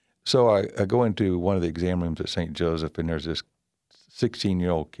 So I go into one of the exam rooms at St. Joseph, and there's this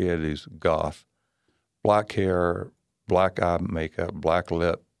 16-year-old kid who's goth, black hair, black eye makeup, black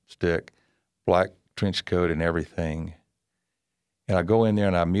lipstick, black trench coat and everything. And I go in there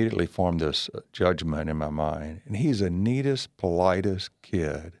and I immediately form this judgment in my mind. And he's the neatest, politest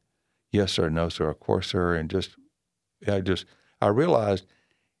kid. Yes, sir, no, sir, of course, sir. And I realized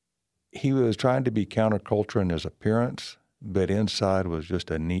he was trying to be counterculture in his appearance, but inside was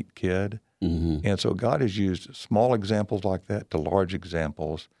just a neat kid. Mm-hmm. And so God has used small examples like that to large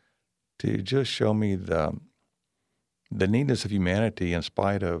examples to just show me the neatness of humanity in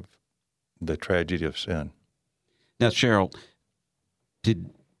spite of the tragedy of sin. Now, Cheryl,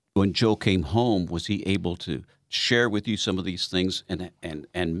 when Joe came home, was he able to share with you some of these things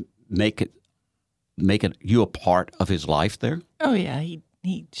and make it you a part of his life there? Oh yeah,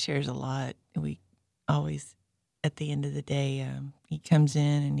 he shares a lot. We always, at the end of the day, he comes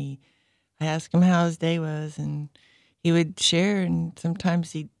in and I ask him how his day was, and he would share. And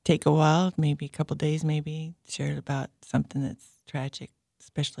sometimes he'd take a while, maybe a couple of days, maybe share about something that's tragic,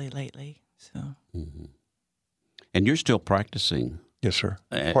 especially lately. So. Mm-hmm. And you're still practicing. Yes, sir.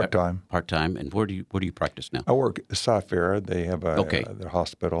 Part-time. Part-time. And where do you practice now? I work at Cyfera. They have their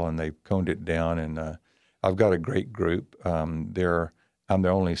hospital, and they've coned it down. And I've got a great group. I'm their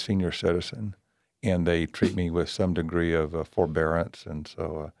only senior citizen, and they treat me with some degree of forbearance. And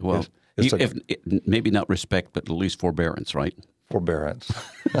so, maybe not respect, but at least forbearance, right? Forbearance.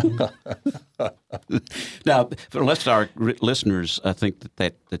 Now, unless our listeners think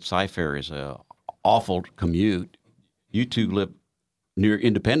that Cyfera is an awful commute, you two live near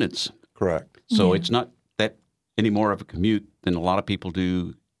Independence. Correct. So it's not that any more of a commute than a lot of people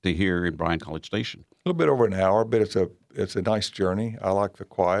do to here in Bryan College Station. A little bit over an hour, but it's a nice journey. I like the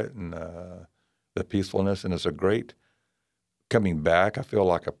quiet and the peacefulness, and it's a great coming back. I feel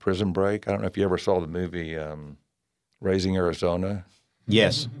like a prison break. I don't know if you ever saw the movie Raising Arizona.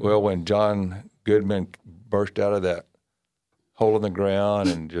 Yes. Well, when John Goodman burst out of that hole in the ground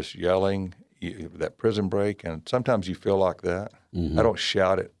and just yelling, that prison break, and sometimes you feel like that. Mm-hmm. I don't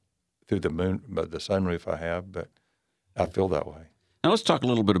shout it through the sunroof I have, but I feel that way. Now let's talk a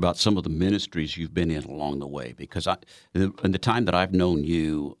little bit about some of the ministries you've been in along the way, because in the time that I've known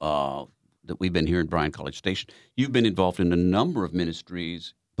you, that we've been here in Bryan College Station, you've been involved in a number of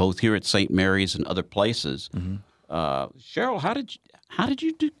ministries, both here at St. Mary's and other places. Mm-hmm. Cheryl, how did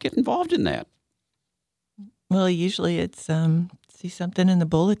you get involved in that? Well, usually it's see something in the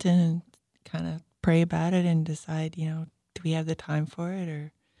bulletin and kind of pray about it and decide, do Do we have the time for it,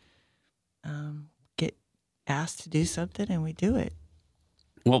 or get asked to do something and we do it?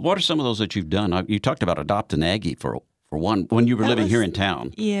 Well, what are some of those that you've done? You talked about Adopt an Aggie for one when you were living here in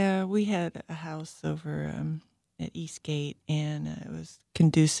town. Yeah, we had a house over at Eastgate, and it was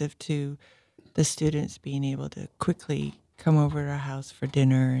conducive to the students being able to quickly come over to our house for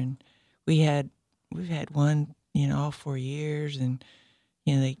dinner. And we've had one, all 4 years, and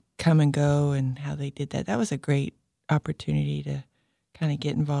they come and go, and how they did that. That was a great opportunity to kind of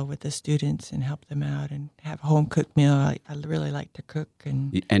get involved with the students and help them out and have a home cooked meal. I really like to cook,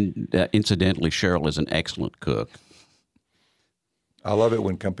 and Incidentally, Cheryl is an excellent cook. I love it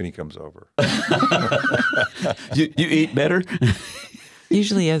when company comes over. You eat better?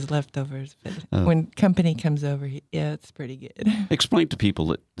 usually has leftovers. But when company comes over, yeah, it's pretty good. Explain to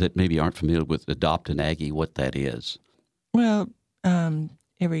people that maybe aren't familiar with Adopt an Aggie what that is. Well,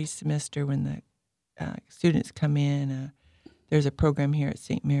 every semester when the students come in, there's a program here at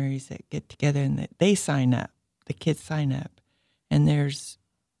St. Mary's that get together and that they sign up. The kids sign up, and there's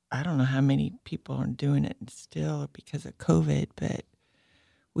I don't know how many people are doing it still because of COVID, but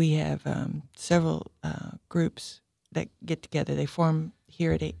we have several groups that get together. They form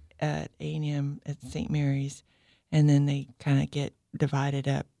here at A&M at St. Mary's, and then they kind of get divided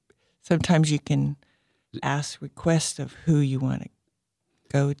up. Sometimes you can ask requests of who you want to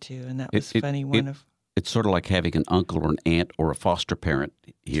go to, and that was funny. It's sort of like having an uncle or an aunt or a foster parent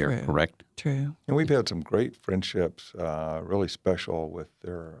here, True. correct? True. And we've had some great friendships, really special with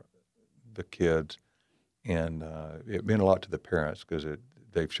the kids, and it meant a lot to the parents because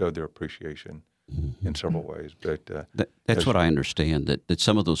they've showed their appreciation in several ways. But that's what I understand, that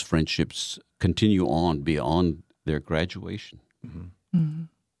some of those friendships continue on beyond their graduation. Mm-hmm. Mm-hmm.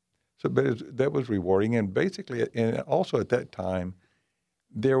 So, but that was rewarding, and basically, and also at that time,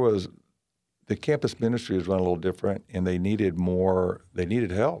 the campus ministry was run a little different, and they needed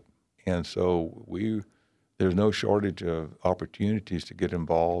help, and so there's no shortage of opportunities to get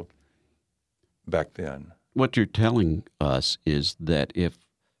involved back then. What you're telling us is that if,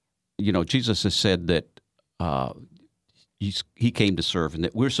 Jesus has said that he came to serve, and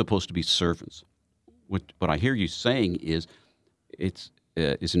that we're supposed to be servants. What I hear you saying is it's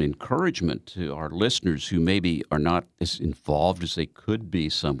an encouragement to our listeners who maybe are not as involved as they could be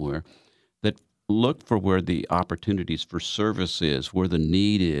somewhere, that look for where the opportunities for service is, where the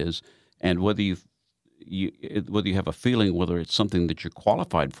need is, and whether you have a feeling whether it's something that you're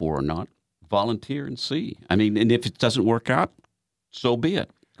qualified for or not, volunteer and see. I mean, and if it doesn't work out, so be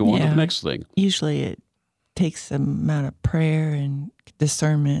it. Go on to the next thing. Usually it takes some amount of prayer and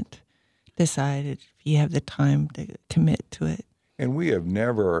discernment. Decide if you have the time to commit to it. And we have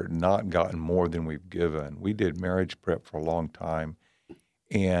never not gotten more than we've given. We did marriage prep for a long time,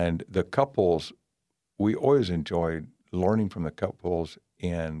 and the couples, we always enjoyed learning from the couples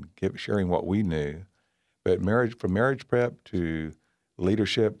and sharing what we knew. But from marriage prep to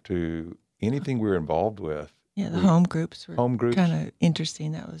leadership to anything we were involved with. Yeah, the home groups were kind of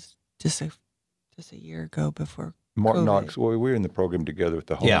interesting. That was just a year ago before Martin COVID. Knox. Well, we were in the program together with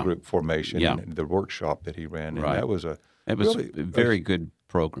the home group formation and the workshop that he ran, and that was really a very good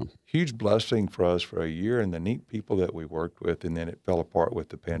program. Huge blessing for us for a year, and the neat people that we worked with, and then it fell apart with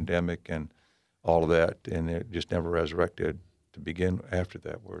the pandemic and all of that, and it just never resurrected to begin after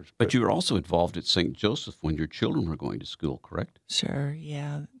that. But you were also involved at St. Joseph when your children were going to school, correct? Sure,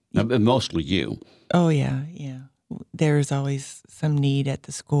 yeah. Mostly you. Oh, yeah. There was always some need at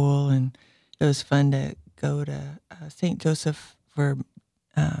the school, and it was fun to go to St. Joseph for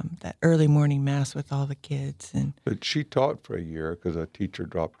that early morning mass with all the kids. But she taught for a year because a teacher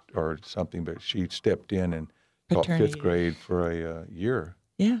dropped or something, but she stepped in and taught fifth grade for a year.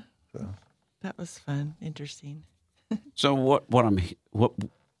 Yeah, so that was fun, interesting. So what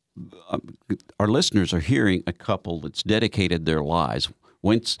our listeners are hearing a couple that's dedicated their lives.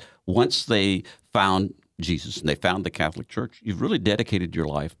 Once they found Jesus and they found the Catholic Church, you've really dedicated your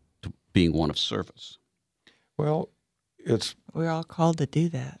life to being one of service. Well, we're all called to do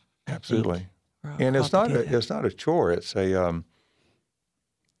that. Absolutely, and it's not a chore. It's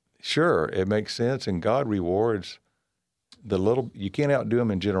sure it makes sense, and God rewards the little. You can't outdo Him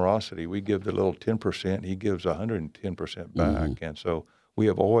in generosity. We give the little 10%; He gives 110% back, and so we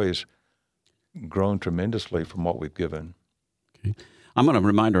have always grown tremendously from what we've given. Okay. I'm going to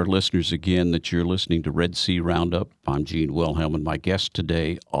remind our listeners again that you're listening to Red Sea Roundup. I'm Gene Wilhelm, and my guests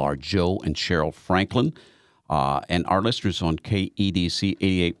today are Joe and Cheryl Franklin. And our listeners on KEDC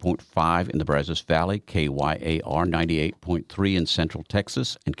 88.5 in the Brazos Valley, KYAR 98.3 in Central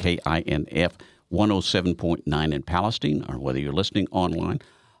Texas, and KINF 107.9 in Palestine, or whether you're listening online.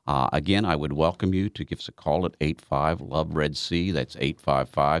 Again, I would welcome you to give us a call at 85-LOVE-RED-C. That's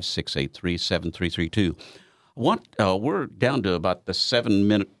 855-683-7332. We're down to about the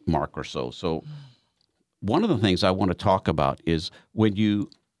 7-minute mark or so. So one of the things I want to talk about is when you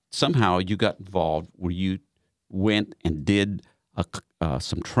got involved, where you went and did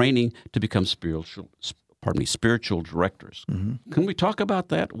some training to become spiritual directors. Mm-hmm. Can we talk about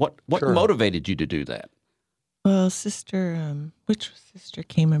that? What Sure. motivated you to do that? Well, which sister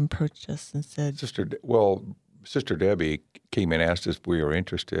came and approached us and said, Sister Debbie came and asked us if we were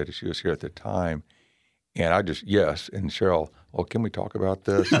interested. She was here at the time. And I just, yes. And Cheryl, well, can we talk about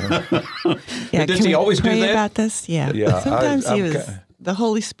this? "Yeah, Does can he we always do pray that? about this?" Yeah. Yeah, Sometimes I'm he was. ki- The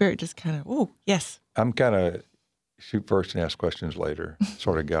Holy Spirit just kind of, "Oh, yes." I'm kind of shoot first and ask questions later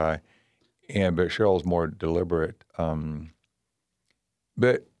sort of guy. But Cheryl's more deliberate.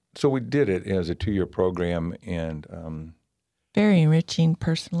 But so we did it as a 2-year program. And Very enriching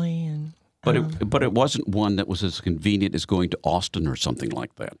personally, and But it wasn't one that was as convenient as going to Austin or something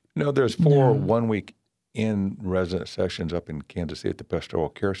like that. no, there's 4 one-week in-resident sessions up in Kansas City at the Pastoral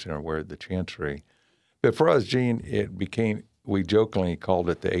Care Center where the Chancery. But for us, Gene, we jokingly called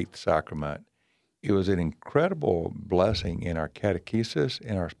it the 8th sacrament. It was an incredible blessing in our catechesis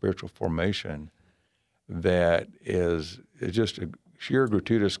and our spiritual formation that is just a sheer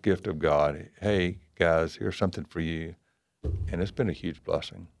gratuitous gift of God. Hey, guys, here's something for you. And it's been a huge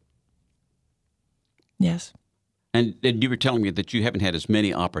blessing. yes. And you were telling me that you haven't had as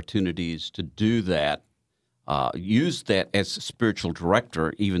many opportunities to do that, use that as a spiritual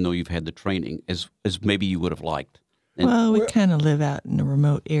director, even though you've had the training, as maybe you would have liked. And- Well, we kind of live out in a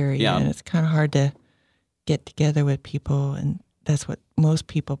remote area, Yeah. and it's kind of hard to get together with people, and that's what most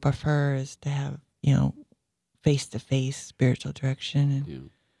people prefer is to have, face-to-face spiritual direction. And Yeah.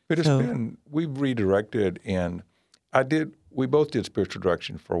 But So- we've redirected, and we both did spiritual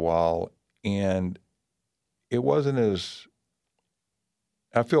direction for a while, and it wasn't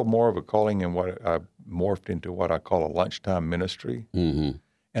I feel more of a calling in what I morphed into what I call a lunchtime ministry. Mm-hmm.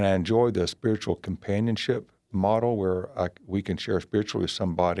 And I enjoy the spiritual companionship model where we can share spiritually with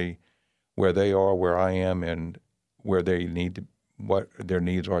somebody where they are, where I am, and where they what their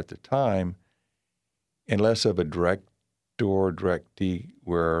needs are at the time, and less of a directee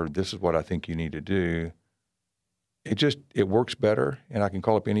where this is what I think you need to do. It works better, and I can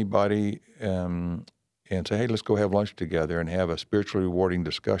call up anybody and say, hey, let's go have lunch together and have a spiritually rewarding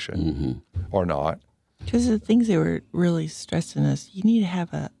discussion or not. because the things they were really stressing us, you need to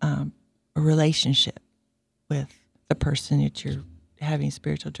have a relationship with the person that you're having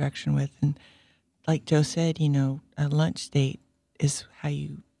spiritual direction with. And like Joe said, a lunch date is how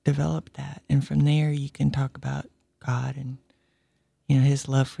you develop that. And from there, you can talk about God and, his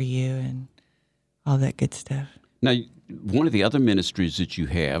love for you and all that good stuff. Now, one of the other ministries that you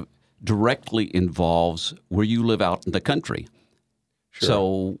have directly involves where you live out in the country. Sure.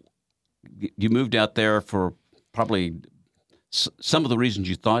 So you moved out there for probably some of the reasons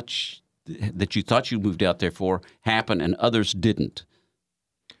you thought you moved out there for happened and others didn't.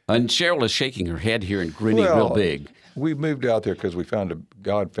 And Cheryl is shaking her head here and grinning real big. We moved out there because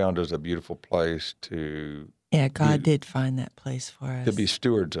God found us a beautiful place to Yeah, God did find that place for us. be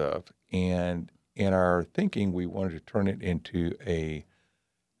stewards of. And in our thinking, we wanted to turn it into a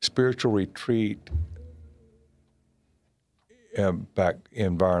spiritual retreat back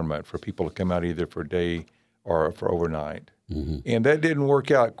environment for people to come out either for a day or for overnight. Mm-hmm. And that didn't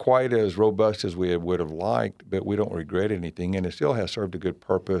work out quite as robust as we would have liked, but we don't regret anything. And it still has served a good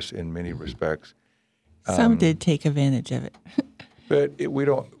purpose in many respects. Some did take advantage of it. But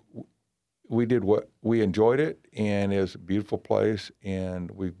we enjoyed it, and it was a beautiful place,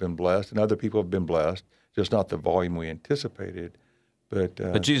 and we've been blessed, and other people have been blessed, just not the volume we anticipated.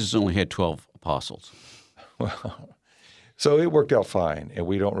 But Jesus only had 12 apostles. so it worked out fine, and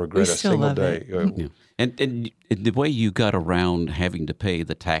we don't regret We a still single love day. Yeah. And the way you got around having to pay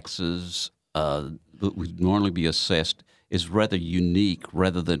the taxes that would normally be assessed is rather unique.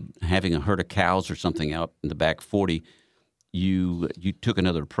 Rather than having a herd of cows or something out in the back 40, you took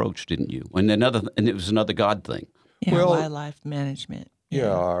another approach, didn't you? And it was another God thing. Yeah, Well, wildlife management.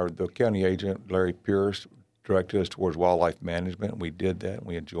 Yeah, the county agent, Larry Pierce, directed us towards wildlife management, and we did that, and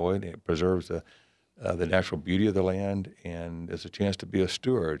we enjoyed it. It preserves the natural beauty of the land, and it's a chance to be a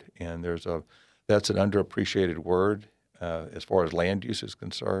steward. And that's an underappreciated word as far as land use is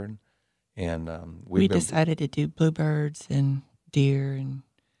concerned. And We decided to do bluebirds and deer and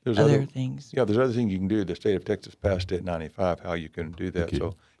other things. Yeah, there's other things you can do. The state of Texas passed it in 95, how you can do that. Okay.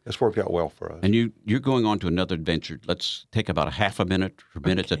 So it's worked out well for us. And you're going on to another adventure. Let's take about a half a minute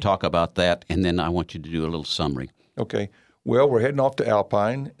to talk about that, and then I want you to do a little summary. Okay. Well, we're heading off to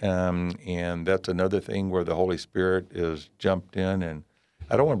Alpine, and that's another thing where the Holy Spirit is jumped in, and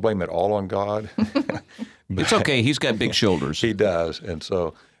I don't want to blame it all on God. It's okay. He's got big shoulders. He does, and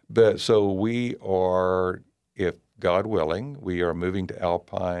so we are, if God willing, we are moving to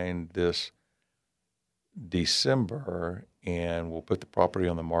Alpine this December, and we'll put the property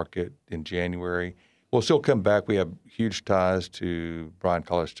on the market in January. We'll still come back. We have huge ties to Bryan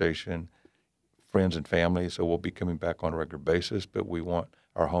College Station, friends and family, so we'll be coming back on a regular basis, but we want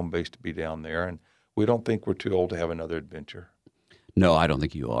our home base to be down there, and we don't think we're too old to have another adventure. No, I don't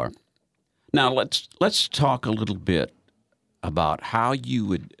think you are. Now, let's talk a little bit about how you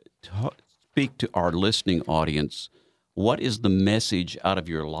would speak to our listening audience. What is the message out of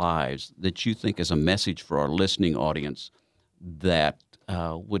your lives that you think is a message for our listening audience that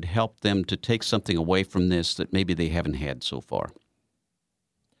would help them to take something away from this that maybe they haven't had so far?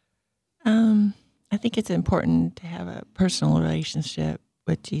 I think it's important to have a personal relationship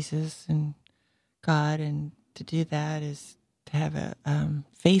with Jesus and God, and to do that is to have a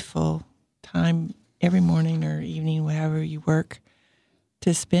faithful time every morning or evening, wherever you work,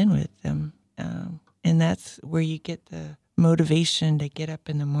 to spend with them. And that's where you get the motivation to get up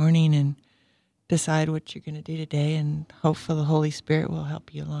in the morning and decide what you're going to do today, and hopefully the Holy Spirit will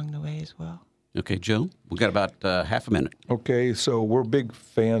help you along the way as well. Okay, Joe, we've got about half a minute. Okay, so we're big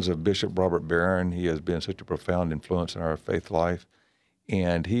fans of Bishop Robert Barron. He has been such a profound influence in our faith life.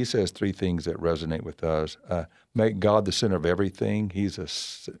 And he says three things that resonate with us. Make God the center of everything. He's a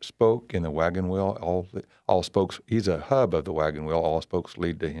spoke in the wagon wheel. All spokes. He's a hub of the wagon wheel. All spokes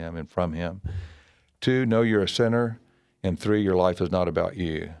lead to him and from him. 2, know you're a sinner. And 3, your life is not about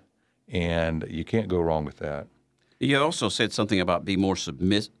you. And you can't go wrong with that. You also said something about the more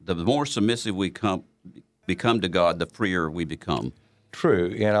submissive we become to God, the freer we become.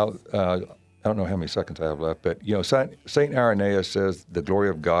 True. And I don't know how many seconds I have left, but Saint Irenaeus says the glory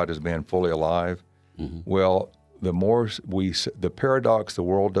of God is being fully alive. Mm-hmm. Well, the paradox the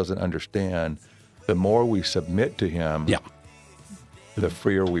world doesn't understand, the more we submit to Him, the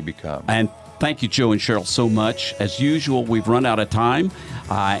freer we become. And thank you, Joe and Cheryl, so much. As usual, we've run out of time,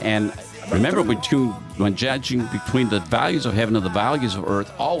 and remember, when judging between the values of heaven and the values of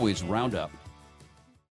earth, always round up.